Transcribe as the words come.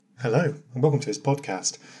Hello, and welcome to this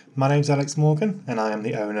podcast. My name's Alex Morgan, and I am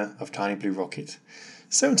the owner of Tiny Blue Rocket.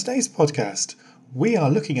 So, in today's podcast, we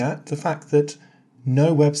are looking at the fact that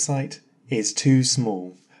no website is too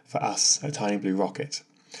small for us at Tiny Blue Rocket.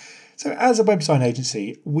 So, as a web design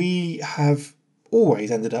agency, we have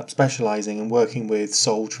always ended up specialising and working with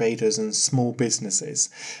sole traders and small businesses.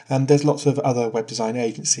 And there's lots of other web design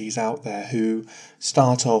agencies out there who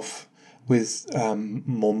start off with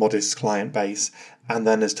more modest client base, and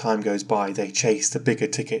then as time goes by they chase the bigger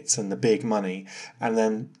tickets and the big money and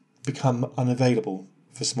then become unavailable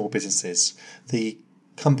for small businesses. The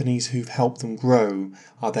companies who've helped them grow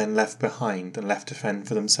are then left behind and left to fend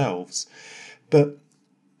for themselves. But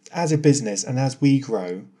as a business and as we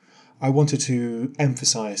grow, I wanted to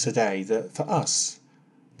emphasise today that for us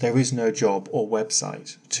there is no job or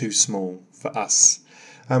website too small for us.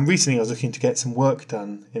 Recently I was looking to get some work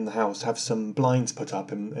done in the house, to have some blinds put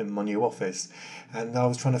up in my new office, and I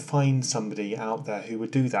was trying to find somebody out there who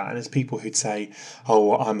would do that. And there's people who'd say,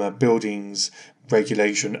 "Oh, I'm a buildings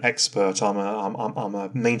regulation expert. I'm a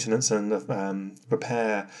maintenance and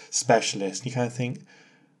repair specialist." And you kind of think,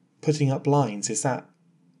 putting up blinds, is that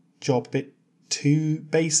job a bit too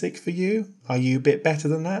basic for you? Are you a bit better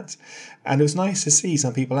than that? And it was nice to see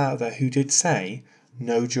some people out there who did say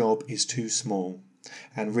no job is too small,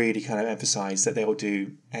 and really kind of emphasise that they'll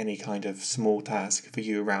do any kind of small task for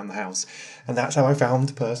you around the house. And that's how I found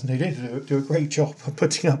the person who did do a great job of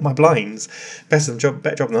putting up my blinds. Better job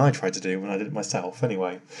than I tried to do when I did it myself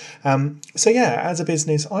anyway. So as a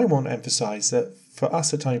business, I want to emphasise that for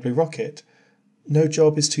us at Tiny Blue Rocket, no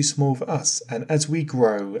job is too small for us. And as we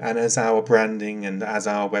grow, and as our branding and as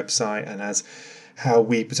our website and as how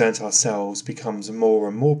we present ourselves becomes more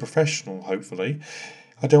and more professional, hopefully,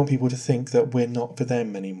 I don't want people to think that we're not for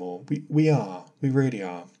them anymore. We are. We really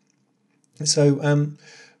are. So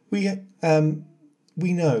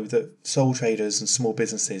we know that sole traders and small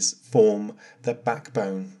businesses form the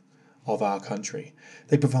backbone of our country.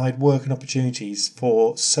 They provide work and opportunities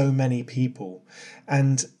for so many people,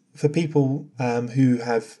 and for people who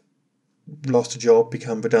have lost a job,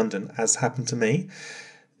 become redundant, as happened to me,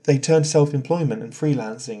 they turn to self-employment and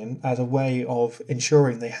freelancing and as a way of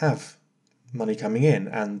ensuring they have money coming in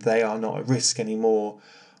and they are not at risk anymore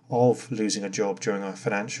of losing a job during a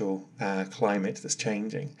financial climate that's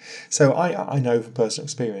changing. So I know from personal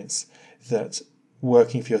experience that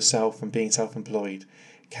working for yourself and being self-employed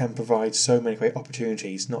can provide so many great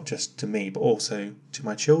opportunities, not just to me, but also to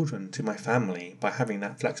my children, to my family, by having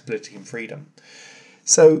that flexibility and freedom.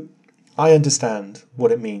 So I understand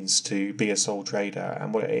what it means to be a sole trader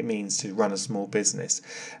and what it means to run a small business.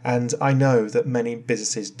 And I know that many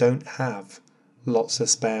businesses don't have lots of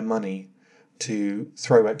spare money to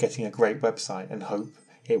throw at getting a great website and hope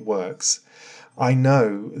it works. I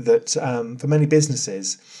know that for many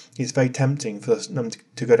businesses, it's very tempting for them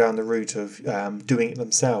to go down the route of doing it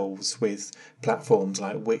themselves with platforms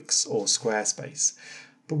like Wix or Squarespace.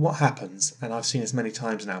 But what happens, and I've seen this many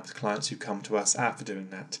times now with clients who come to us after doing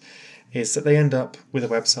that, is that they end up with a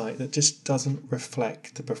website that just doesn't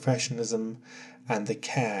reflect the professionalism and the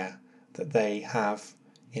care that they have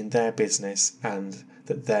in their business and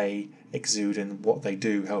that they exude in what they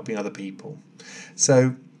do, helping other people.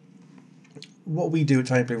 So what we do at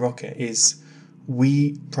Tiny Blue Rocket is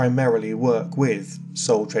we primarily work with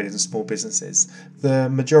sole traders and small businesses. The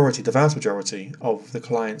vast majority of the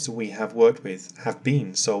clients we have worked with have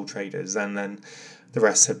been sole traders, and then the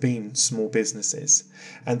rest have been small businesses.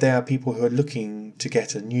 And they are people who are looking to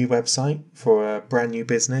get a new website for a brand new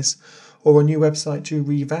business or a new website to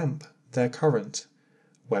revamp their current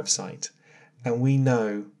website. And we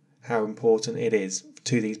know how important it is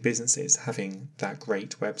to these businesses having that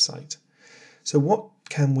great website. So what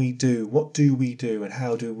can we do? What do we do? And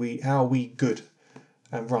how are we good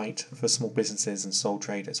and right for small businesses and sole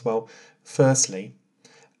traders? Well, firstly,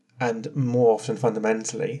 and more often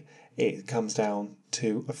fundamentally, it comes down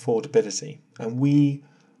to affordability. And we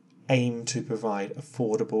aim to provide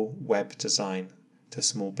affordable web design to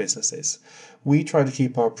small businesses. We try to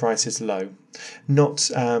keep our prices low, not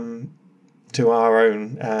to our own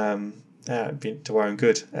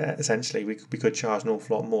good. Essentially, we could charge an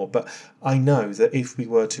awful lot more. But I know that if we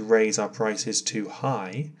were to raise our prices too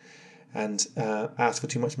high and ask for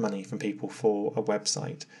too much money from people for a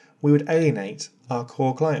website, we would alienate our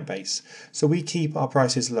core client base. So we keep our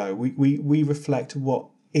prices low. We reflect what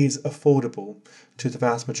is affordable to the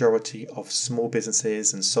vast majority of small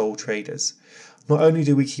businesses and sole traders. Not only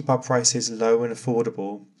do we keep our prices low and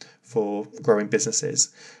affordable for growing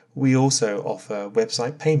businesses, We also offer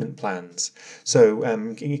website payment plans. So,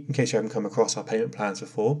 in case you haven't come across our payment plans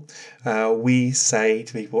before, we say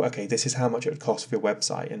to people, okay, this is how much it would cost for your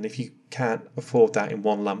website, and if you can't afford that in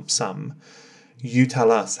one lump sum, you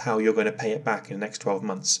tell us how you're going to pay it back in the next 12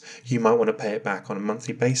 months. You might want to pay it back on a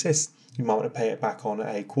monthly basis. You might want to pay it back on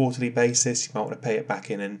a quarterly basis. You might want to pay it back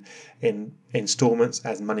in installments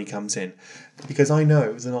as money comes in. Because I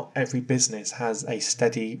know that not every business has a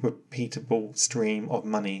steady, repeatable stream of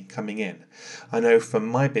money coming in. I know from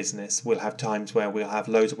my business, we'll have times where we'll have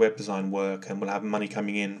loads of web design work and we'll have money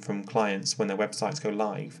coming in from clients when their websites go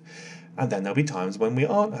live. And then there'll be times when we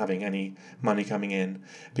aren't having any money coming in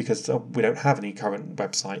because we don't have any current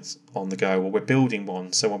websites on the go, or we're building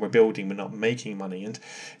one. So when we're building, we're not making money. And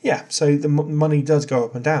yeah, so the money does go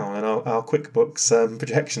up and down. And our QuickBooks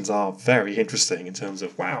projections are very interesting in terms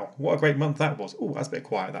of, wow, what a great month that was. Oh, that's a bit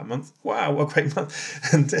quiet that month. Wow, what a great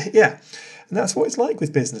month. And yeah, and that's what it's like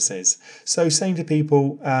with businesses. So saying to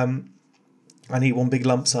people, I need one big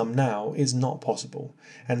lump sum now is not possible.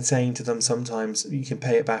 And saying to them sometimes you can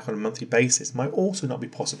pay it back on a monthly basis might also not be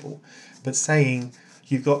possible. But saying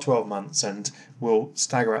you've got 12 months and we'll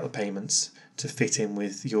stagger out the payments to fit in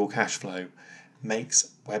with your cash flow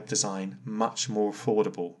makes web design much more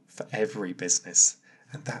affordable for every business.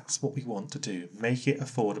 And that's what we want to do, make it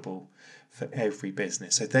affordable for every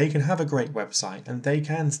business. So they can have a great website and they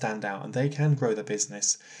can stand out and they can grow their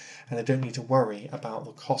business. And they don't need to worry about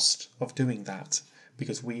the cost of doing that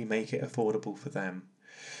because we make it affordable for them.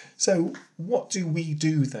 So what do we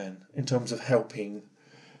do then in terms of helping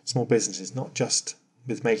small businesses, not just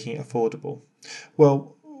with making it affordable?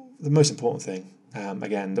 Well, the most important thing,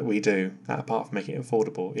 again, that we do, apart from making it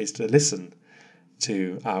affordable, is to listen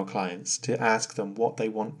to our clients, to ask them what they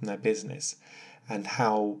want in their business and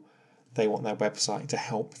how they want their website to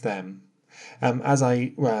help them. As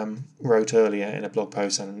I wrote earlier in a blog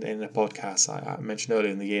post and in a podcast I mentioned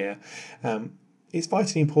earlier in the year, it's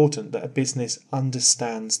vitally important that a business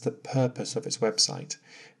understands the purpose of its website.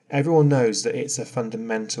 Everyone knows that it's a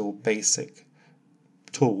fundamental, basic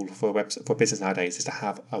tool for business nowadays is to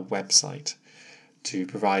have a website to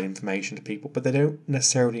provide information to people, but they don't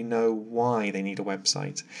necessarily know why they need a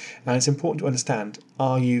website. And it's important to understand,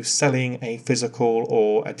 are you selling a physical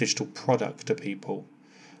or a digital product to people?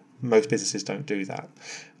 Most businesses don't do that.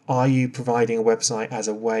 Are you providing a website as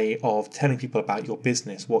a way of telling people about your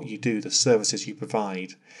business, what you do, the services you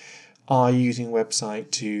provide? Are you using a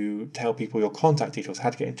website to tell people your contact details,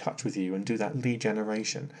 how to get in touch with you and do that lead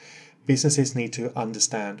generation? Businesses need to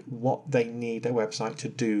understand what they need their website to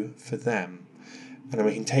do for them. And then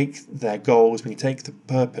we can take their goals, we can take the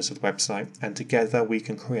purpose of the website, and together we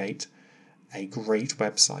can create a great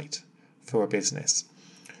website for a business.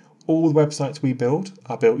 All the websites we build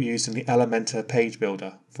are built using the Elementor page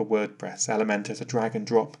builder for WordPress. Elementor is a drag and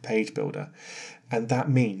drop page builder. And that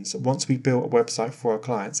means that once we build a website for our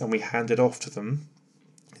clients and we hand it off to them,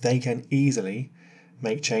 they can easily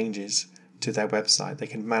make changes to their website. They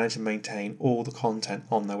can manage and maintain all the content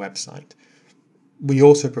on their website. We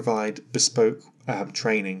also provide bespoke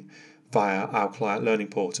training via our client learning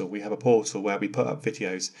portal. We have a portal where we put up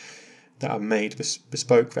videos that are made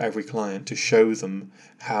bespoke for every client to show them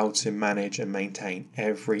how to manage and maintain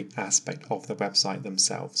every aspect of the website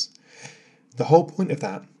themselves. The whole point of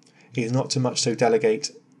that is not so much to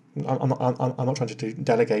delegate. I'm not trying to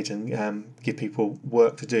delegate and give people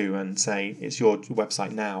work to do and say it's your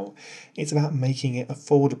website now. It's about making it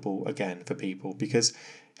affordable again for people, because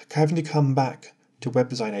having to come back to web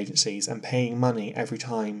design agencies and paying money every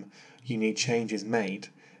time you need changes made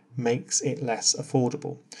makes it less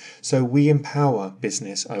affordable. So we empower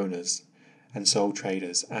business owners and sole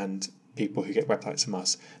traders and people who get websites from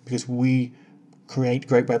us, because we create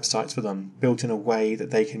great websites for them built in a way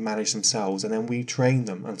that they can manage themselves, and then we train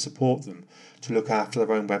them and support them to look after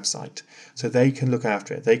their own website so they can look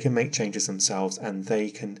after it, they can make changes themselves, and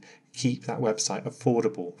they can keep that website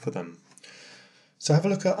affordable for them. So have a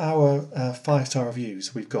look at our 5-star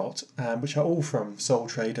reviews we've got, which are all from sole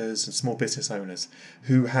traders and small business owners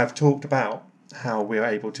who have talked about how we are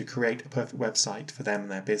able to create a perfect website for them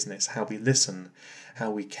and their business, how we listen,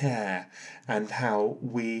 how we care, and how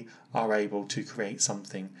we are able to create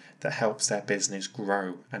something that helps their business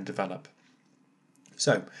grow and develop.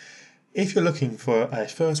 So if you're looking for a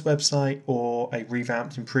first website or a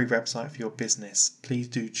revamped, improved website for your business, please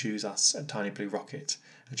do choose us at Tiny Blue Rocket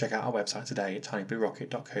and check out our website today at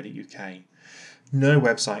tinybluerocket.co.uk. No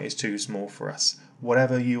website is too small for us.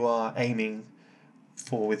 Whatever you are aiming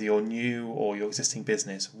for with your new or your existing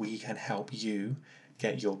business, we can help you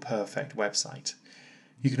get your perfect website.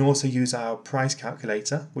 You can also use our price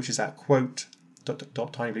calculator, which is at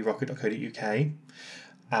quote.tinybluerocket.co.uk.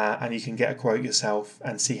 and you can get a quote yourself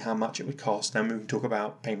and see how much it would cost. Then we can talk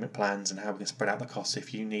about payment plans and how we can spread out the costs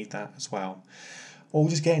if you need that as well. Or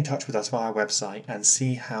just get in touch with us via our website and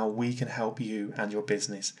see how we can help you and your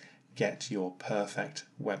business get your perfect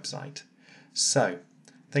website. So,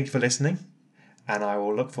 thank you for listening, and I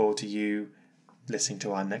will look forward to you listening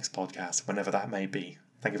to our next podcast, whenever that may be.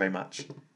 Thank you very much.